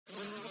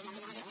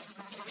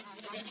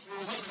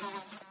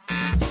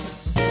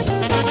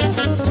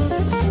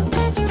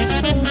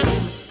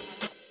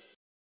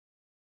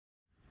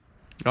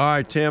All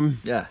right, Tim.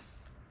 Yeah.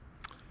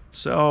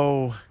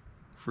 So,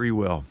 free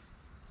will.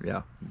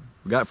 Yeah.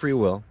 We got free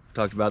will.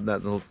 Talked about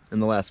that in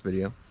the last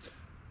video.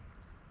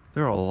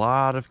 There are a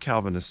lot of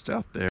Calvinists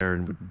out there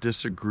and would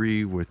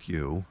disagree with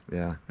you.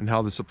 Yeah. And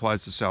how this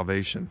applies to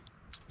salvation,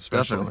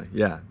 especially. Definitely.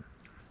 Yeah.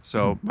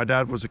 So, my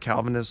dad was a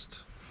Calvinist.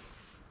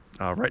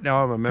 Right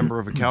now, I'm a member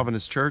of a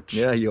Calvinist church.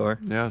 Yeah, you are.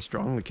 Yeah,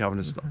 strongly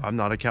Calvinist. I'm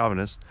not a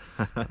Calvinist.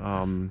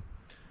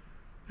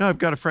 I've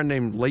got a friend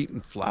named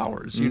Leighton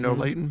Flowers. You know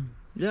Leighton?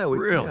 Yeah,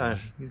 really? Yeah,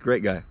 he's a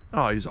great guy.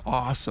 Oh, he's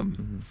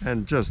awesome.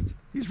 And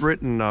he's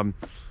written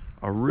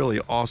a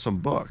really awesome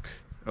book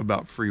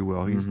about free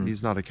will.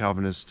 He's not a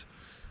Calvinist.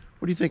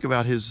 What do you think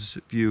about his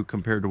view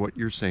compared to what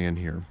you're saying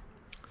here?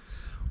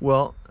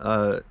 Well,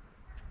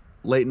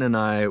 Leighton and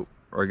I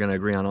are going to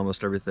agree on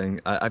almost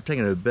everything. I've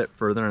taken it a bit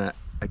further, and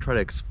I try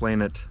to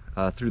explain it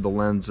through the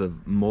lens of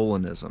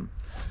Molinism.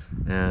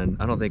 And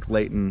I don't think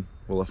Leighton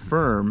will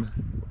affirm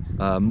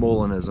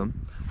Molinism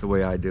the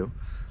way I do,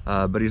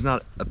 but he's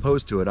not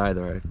opposed to it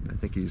either. I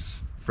think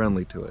he's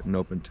friendly to it and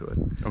open to it.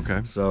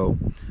 Okay. So,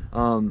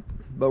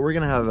 but we're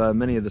going to have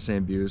many of the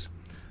same views.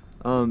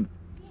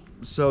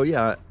 So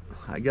yeah,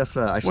 I guess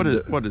I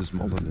should... What is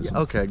Molinism?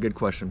 Okay, good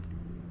question.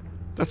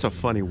 That's a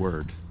funny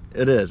word.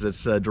 It is.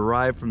 It's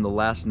molina from the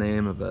last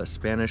name of a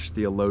Spanish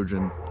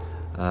theologian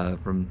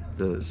from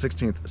the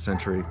 16th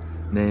century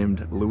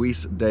named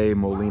Luis de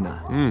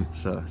Molina.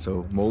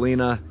 So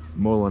Molina,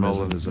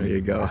 Molinism. There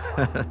you go.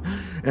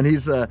 And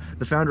he's the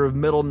founder of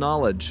Middle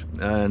Knowledge,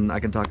 and I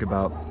can talk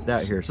about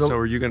that here. So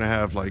are you going to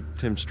have like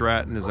Tim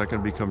Stratton? Is that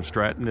going to become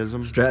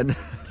Strattonism? Stratton.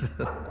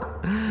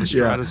 The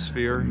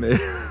stratosphere?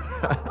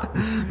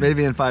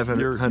 Maybe in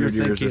 500 you're years or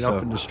so. thinking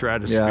up in the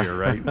stratosphere,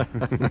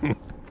 right?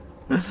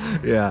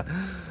 Yeah.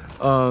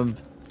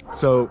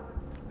 So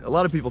a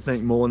lot of people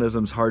think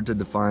Molinism is hard to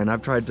define.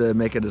 I've tried to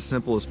make it as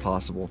simple as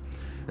possible.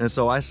 And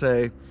so I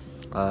say,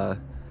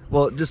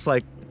 well, just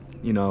like,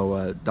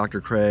 Dr.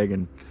 Craig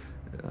and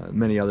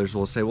many others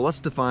will say, well, let's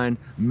define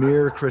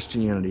mere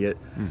Christianity.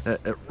 At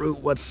root,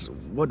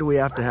 what do we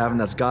have to have? And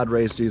that's God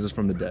raised Jesus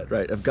from the dead,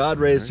 right? If God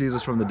raised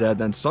Jesus from the dead,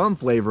 then some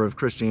flavor of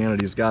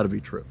Christianity has got to be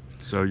true.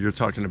 So you're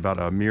talking about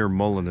a mere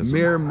Molinism.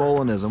 Mere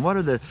Molinism. What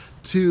are the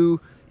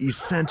two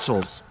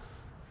essentials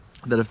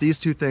that if these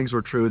two things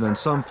were true, then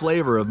some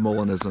flavor of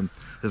Molinism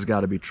has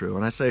got to be true?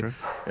 And I say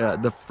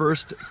the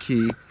first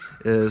key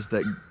is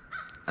that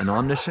an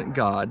omniscient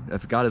God,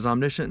 if God is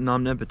omniscient and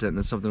omnipotent,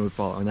 then something would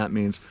follow. And that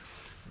means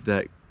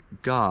that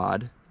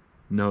God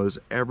knows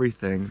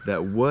everything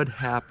that would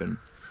happen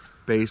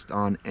based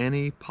on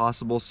any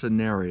possible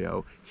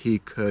scenario he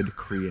could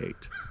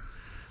create.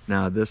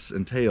 Now, this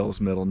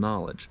entails middle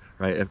knowledge,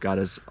 right? If God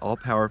is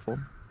all-powerful,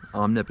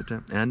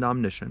 omnipotent, and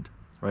omniscient,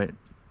 right,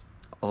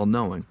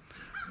 all-knowing,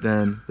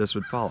 then this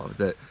would follow,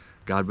 that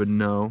God would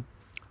know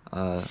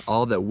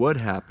all that would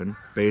happen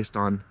based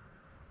on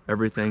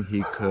everything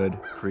he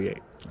could create,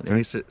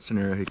 any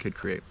scenario he could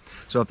create.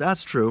 So if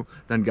that's true,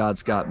 then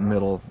God's got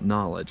middle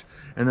knowledge.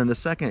 And then the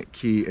second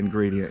key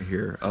ingredient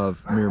here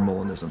of mere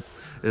Molinism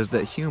is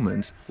that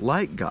humans,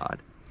 like God,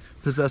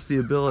 possess the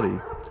ability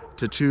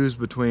to choose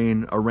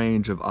between a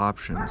range of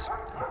options,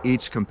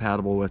 each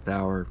compatible with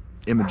our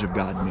image of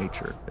God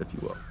nature, if you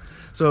will.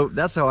 So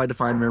that's how I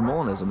define mere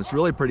Molinism. It's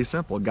really pretty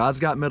simple. God's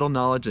got middle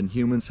knowledge and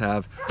humans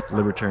have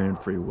libertarian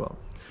free will.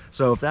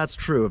 So if that's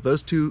true, if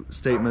those two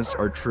statements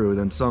are true,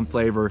 then some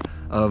flavor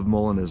of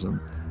Molinism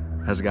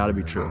has got to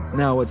be true.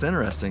 Now, what's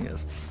interesting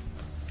is,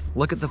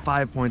 look at the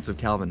 5 points of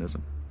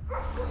Calvinism,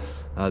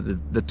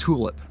 the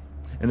tulip.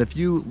 And if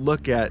you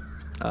look at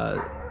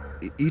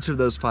each of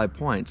those 5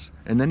 points,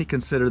 and then you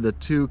consider the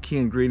two key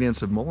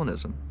ingredients of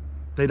Molinism,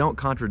 they don't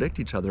contradict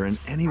each other in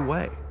any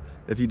way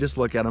if you just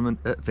look at them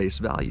at face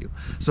value.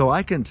 So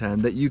I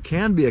contend that you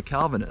can be a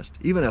Calvinist,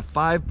 even a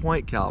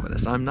 5-point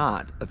Calvinist. I'm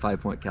not a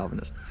 5-point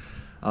Calvinist,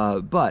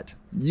 but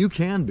you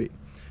can be.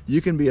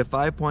 You can be a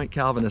 5-point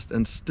Calvinist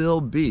and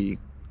still be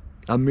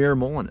a mere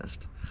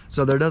Molinist.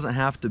 So there doesn't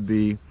have to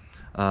be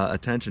a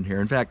tension here.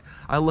 In fact,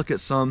 I look at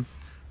some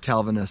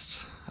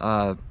Calvinists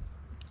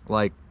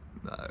like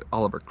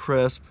Oliver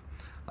Crisp,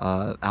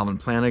 Alvin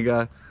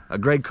Plantinga,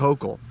 Greg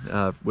Koukl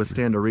with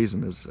Stand to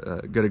Reason is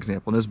a good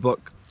example. In his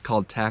book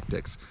called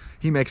Tactics,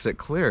 he makes it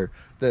clear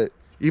that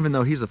even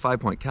though he's a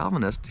 5-point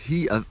Calvinist,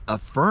 he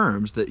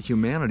affirms that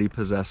humanity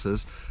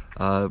possesses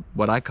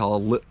what I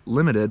call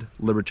limited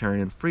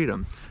libertarian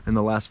freedom. In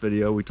the last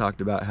video, we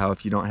talked about how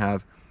if you don't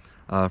have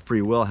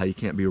free will, how you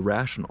can't be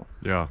rational,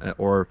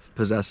 or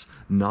possess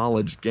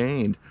knowledge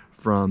gained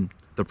from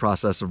the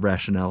process of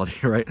rationality,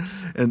 right?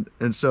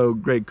 And so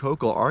Greg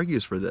Koukl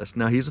argues for this.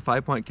 Now, he's a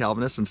 5-point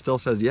Calvinist and still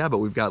says, yeah, but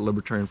we've got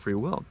libertarian free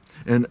will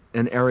in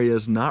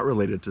areas not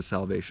related to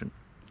salvation.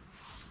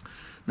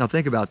 Now,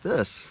 think about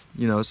this,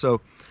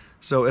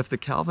 so if the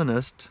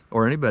Calvinist,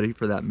 or anybody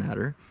for that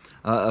matter,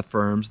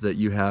 affirms that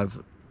you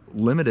have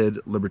limited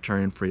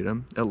libertarian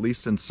freedom, at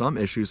least in some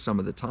issues some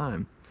of the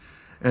time,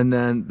 and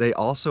then they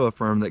also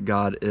affirm that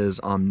God is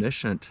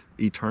omniscient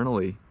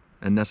eternally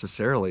and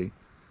necessarily,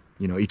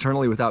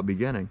 eternally without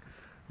beginning,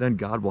 then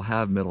God will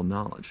have middle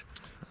knowledge.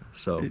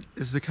 So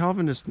is the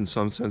Calvinist in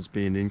some sense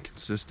being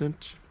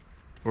inconsistent,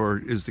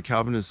 or is the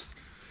Calvinist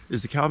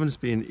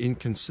being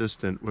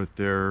inconsistent with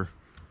their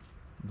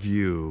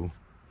view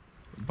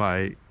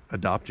by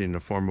adopting a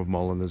form of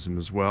Molinism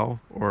as well,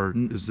 or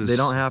is this? They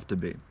don't have to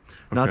be.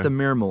 Not the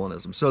mere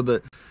Molinism.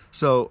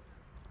 So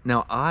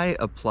now I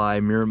apply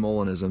mere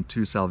Molinism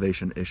to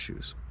salvation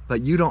issues,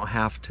 but you don't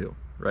have to,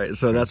 right?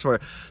 So that's where.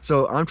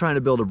 So I'm trying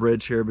to build a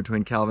bridge here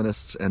between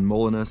Calvinists and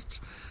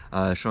Molinists,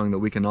 showing that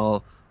we can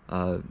all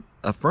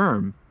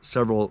affirm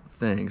several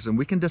things, and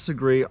we can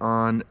disagree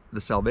on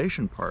the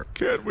salvation part.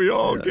 Can't we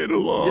all get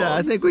along? Yeah,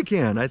 I think we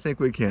can.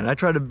 I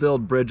try to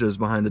build bridges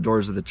behind the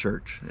doors of the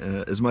church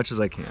as much as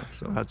I can.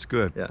 So that's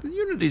good. Yeah.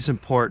 Unity's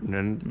important,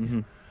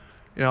 and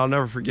I'll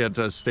never forget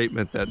a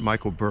statement that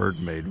Michael Bird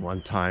made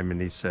one time,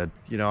 and he said,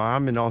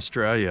 I'm in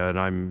Australia, and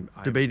I'm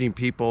debating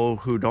people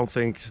who don't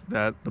think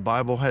that the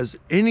Bible has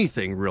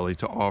anything really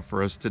to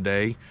offer us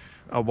today.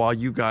 While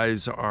you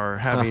guys are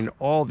having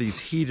all these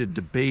heated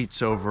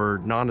debates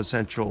over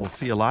non-essential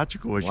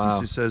theological issues,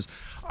 Wow. he says,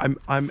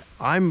 "I'm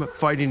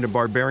fighting the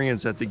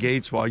barbarians at the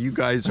gates while you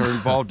guys are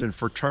involved in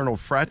fraternal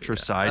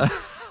fratricide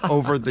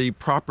over the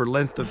proper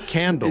length of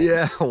candles."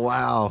 Yeah,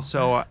 wow.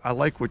 So I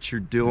like what you're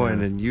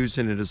doing and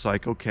using it as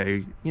like,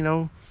 okay,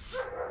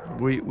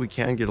 we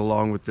can get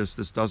along with this.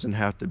 This doesn't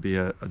have to be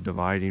a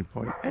dividing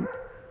point. And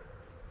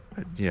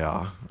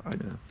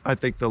I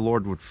think the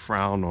Lord would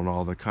frown on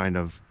all the kind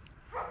of.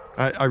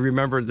 I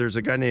remember there's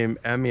a guy named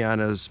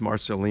Ammianus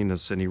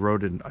Marcellinus, and he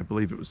wrote in, I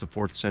believe it was the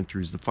 4th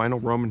century. He's the final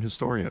Roman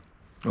historian.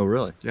 Oh,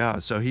 really? Yeah,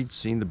 so he'd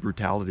seen the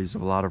brutalities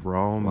of a lot of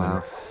Rome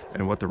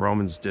and what the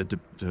Romans did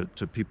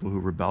to people who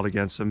rebelled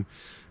against them.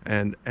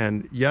 And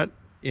yet,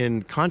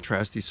 in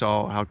contrast, he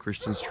saw how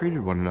Christians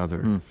treated one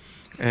another.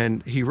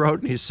 And he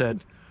wrote and he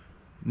said,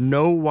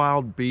 "No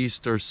wild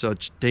beasts are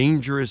such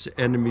dangerous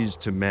enemies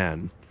to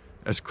men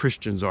as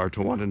Christians are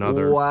to one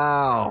another."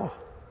 Wow.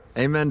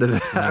 Amen to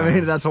that. Yeah. I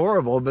mean, that's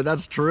horrible, but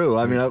that's true.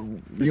 I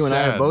mean, you and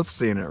I have both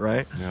seen it,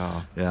 right?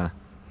 Yeah. Yeah.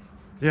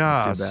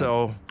 Yeah,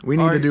 so... we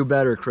need to do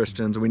better,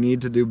 Christians. We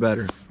need to do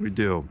better. We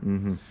do.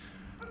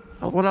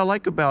 What I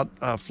like about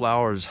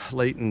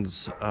Leighton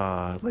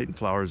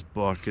Flower's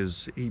book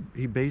is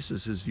he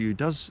bases his view,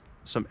 does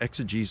some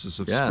exegesis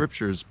of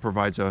scriptures,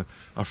 provides a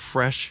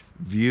fresh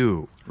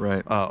view,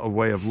 right? A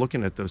way of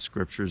looking at those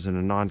scriptures in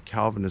a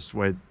non-Calvinist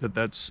way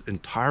that's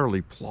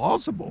entirely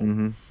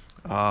plausible.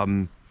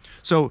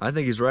 So I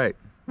think he's right.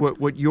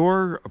 What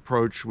your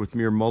approach with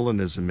mere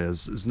Molinism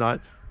is not,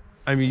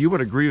 I mean, you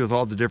would agree with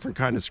all the different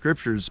kind of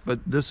scriptures, but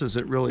this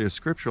isn't really a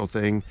scriptural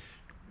thing,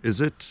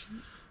 is it?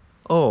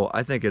 Oh,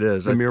 I think it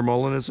is. A mere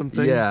Molinism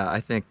thing? Yeah,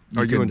 I think.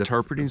 Are you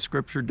interpreting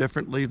scripture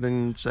differently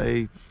than,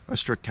 say, a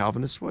strict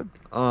Calvinist would?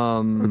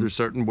 Are there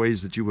certain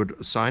ways that you would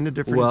assign a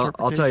different interpretation?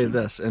 Well, I'll tell you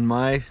this. In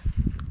my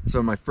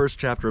first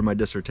chapter of my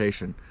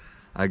dissertation,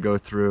 I go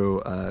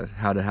through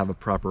how to have a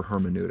proper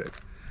hermeneutic.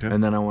 Okay.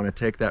 And then I want to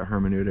take that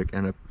hermeneutic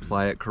and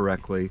apply it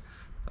correctly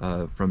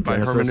from Genesis. By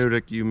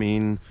hermeneutic, you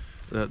mean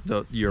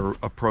your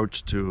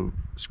approach to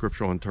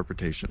scriptural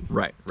interpretation.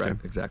 Right, okay.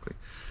 Exactly.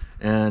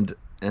 And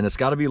it's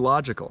got to be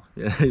logical.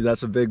 Yeah,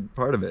 that's a big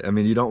part of it. I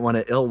mean, you don't want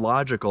an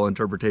illogical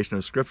interpretation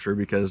of Scripture,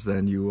 because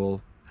then you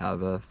will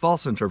have a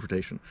false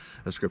interpretation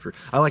of Scripture.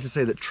 I like to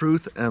say that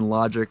truth and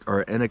logic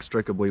are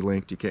inextricably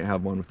linked. You can't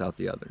have one without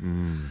the other.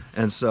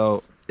 And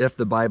so if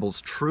the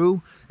Bible's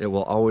true, it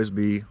will always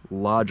be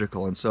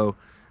logical. And so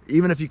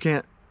even if you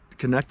can't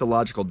connect the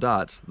logical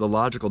dots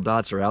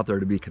are out there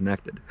to be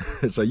connected.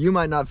 So you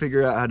might not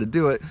figure out how to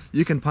do it.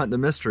 You can punt the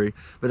mystery,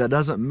 but that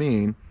doesn't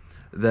mean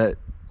that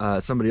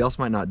somebody else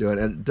might not do it.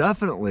 And it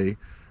definitely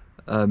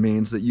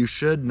means that you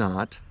should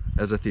not,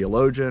 as a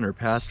theologian or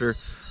pastor,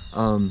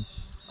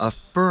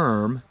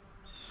 affirm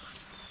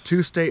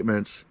two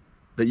statements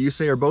that you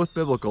say are both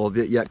biblical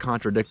that yet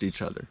contradict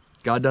each other.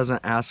 God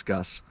doesn't ask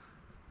us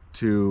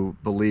to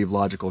believe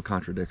logical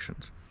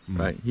contradictions,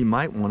 right? He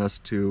might want us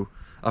to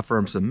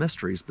affirm some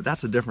mysteries, but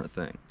that's a different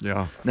thing.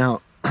 Yeah.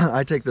 Now,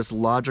 I take this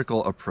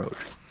logical approach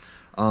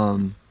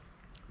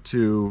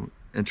to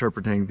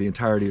interpreting the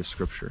entirety of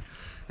Scripture.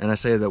 And I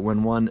say that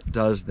when one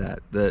does that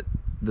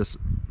this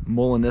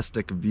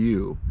Molinistic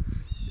view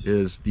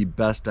is the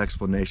best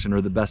explanation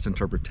or the best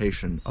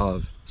interpretation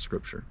of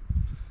Scripture.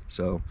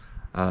 So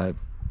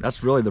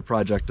that's really the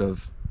project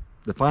of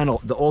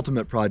the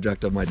ultimate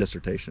project of my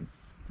dissertation.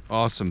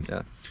 Awesome.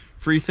 Yeah.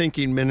 Free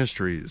Thinking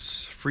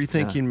Ministries. Free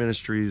Thinking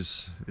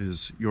Ministries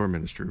is your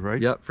ministry,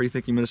 right? Yep.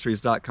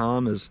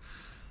 freethinkingministries.com is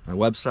my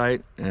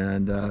website,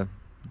 and I'm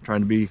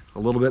trying to be a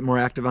little bit more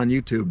active on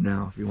YouTube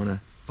now. If you want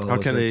to follow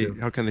us there too.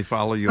 How can they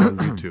follow you on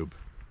YouTube?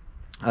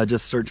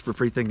 Just search for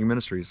Free Thinking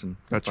Ministries, and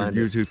that's your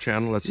YouTube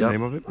channel. That's the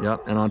name of it.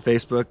 Yep. And on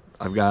Facebook,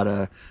 I've got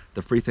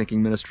the Free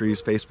Thinking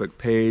Ministries Facebook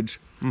page.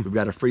 We've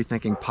got a Free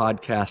Thinking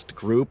podcast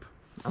group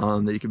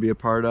that you can be a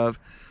part of.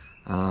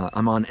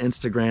 I'm on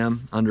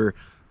Instagram under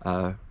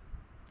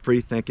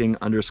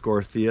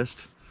freethinking_theist,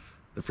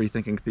 the Free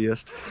Thinking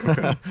Theist.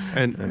 Okay.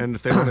 And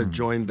if they want to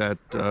join that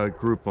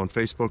group on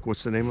Facebook,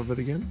 what's the name of it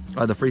again?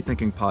 The Free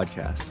Thinking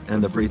Podcast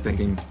and the Free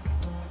Thinking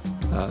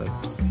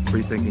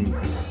Free Thinking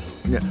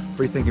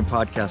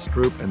Podcast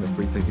group and the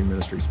Free Thinking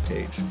Ministries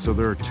page. So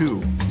there are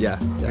two Yeah.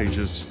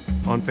 pages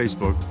on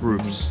Facebook,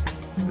 groups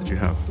that you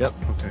have. Yep.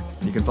 Okay.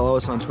 You can follow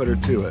us on Twitter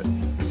too at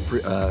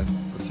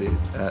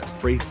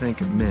Free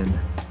Think Men.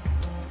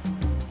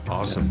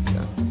 Awesome.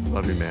 Yeah.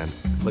 Love you, man.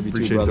 Love you too,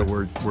 Appreciate brother. the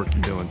work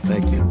you're doing.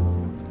 Thank you.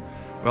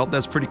 Well,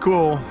 that's pretty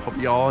cool. Hope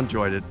you all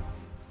enjoyed it.